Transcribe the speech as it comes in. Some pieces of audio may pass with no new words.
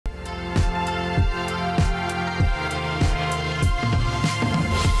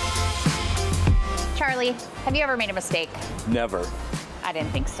Charlie, have you ever made a mistake? Never. I didn't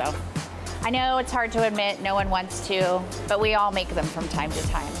think so. I know it's hard to admit, no one wants to, but we all make them from time to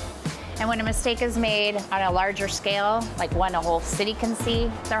time. And when a mistake is made on a larger scale, like one a whole city can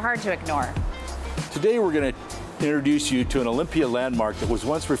see, they're hard to ignore. Today we're going to introduce you to an Olympia landmark that was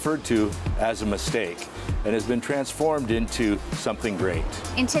once referred to as a mistake and has been transformed into something great.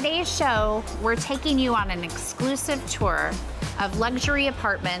 In today's show, we're taking you on an exclusive tour of luxury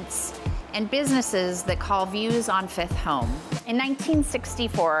apartments and businesses that call views on Fifth home. In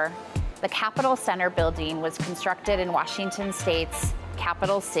 1964, the Capitol Center building was constructed in Washington State's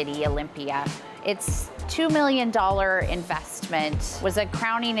capital city, Olympia. Its $2 million investment was a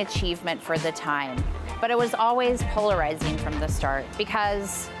crowning achievement for the time, but it was always polarizing from the start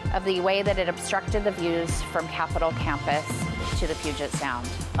because of the way that it obstructed the views from Capitol campus to the Puget Sound.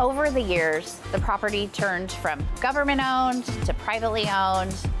 Over the years, the property turned from government-owned to privately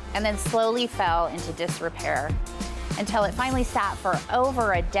owned, and then slowly fell into disrepair until it finally sat for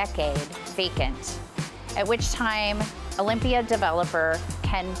over a decade vacant, at which time Olympia developer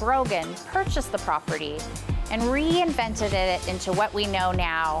Ken Brogan purchased the property and reinvented it into what we know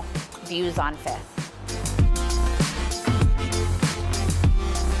now, views on Fifth.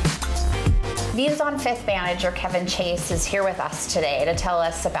 Views on Fifth manager Kevin Chase is here with us today to tell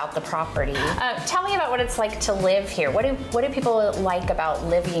us about the property. Tell me about what it's like to live here. What do people like about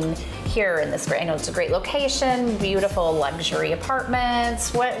living here in this great? I know it's a great location, beautiful luxury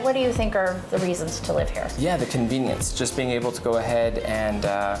apartments. What do you think are the reasons to live here? Yeah, the convenience. Just being able to go ahead and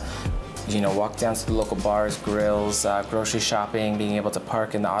walk down to the local bars, grills, grocery shopping, being able to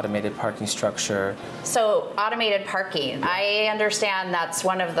park in the automated parking structure. So automated parking, I understand that's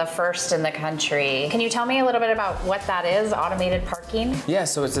one of the first in the country. Can you tell me a little bit about what that is, automated parking? Yeah,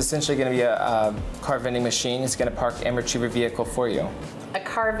 so it's essentially going to be a car vending machine. It's going to park and retrieve your vehicle for you. A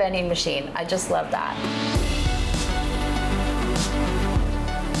car vending machine, I just love that.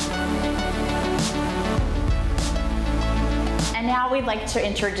 And now we'd like to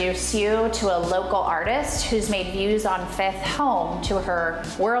introduce you to a local artist who's made views on Fifth home to her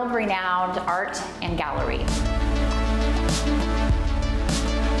world-renowned art and gallery.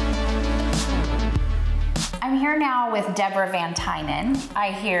 I'm here now with Debra Van Tuinen.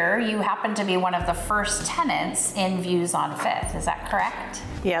 I hear you happen to be one of the first tenants in Views on Fifth, is that correct?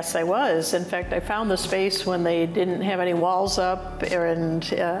 Yes, I was. In fact, I found the space when they didn't have any walls up, and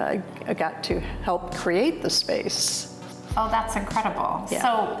I got to help create the space. Oh, that's incredible. Yeah.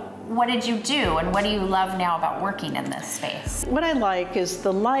 So what did you do, and what do you love now about working in this space? What I like is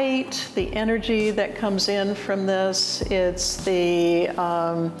the light, the energy that comes in from this. It's the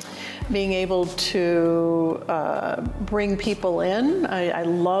being able to bring people in. I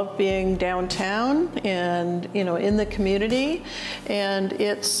love being downtown and in the community, and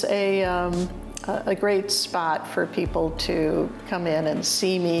it's a great spot for people to come in and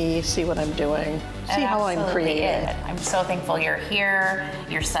see me, see what I'm doing, see how I'm creating. I'm so thankful you're here.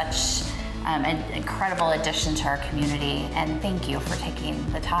 You're such an incredible addition to our community, and thank you for taking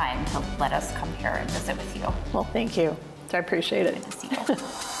the time to let us come here and visit with you. Well, thank you. I appreciate it. Good to see you.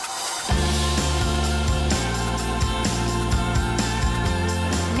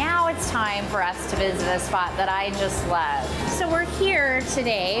 Time for us to visit a spot that I just love. So we're here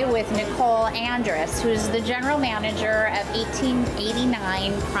today with Nicole Andrus, who's the general manager of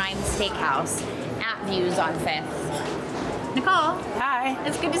 1889 Prime Steakhouse at Views on Fifth. Nicole. Hi.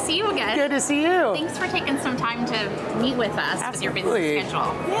 It's good to see you again. Good to see you. Thanks for taking some time to meet with us with your busy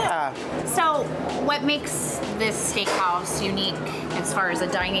schedule. Yeah. So what makes this steakhouse unique as far as a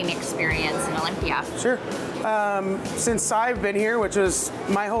dining experience in Olympia? Sure. Since I've been here, which was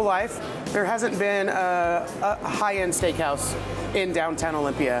my whole life, there hasn't been a high-end steakhouse in downtown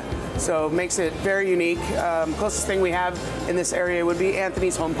Olympia. So it makes it very unique. Closest thing we have in this area would be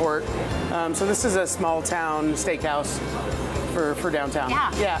Anthony's Homeport. So this is a small town steakhouse for downtown.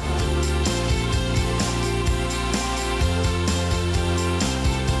 Yeah. Yeah.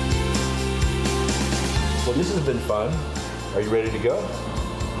 Well, this has been fun. Are you ready to go?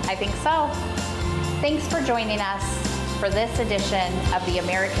 I think so. Thanks for joining us for this edition of The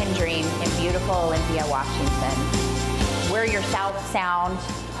American Dream in beautiful Olympia, Washington. We're your South Sound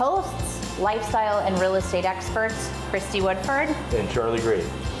hosts, lifestyle and real estate experts, Christy Woodford And Charlie Gray.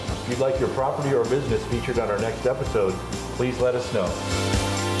 If you'd like your property or business featured on our next episode, please let us know.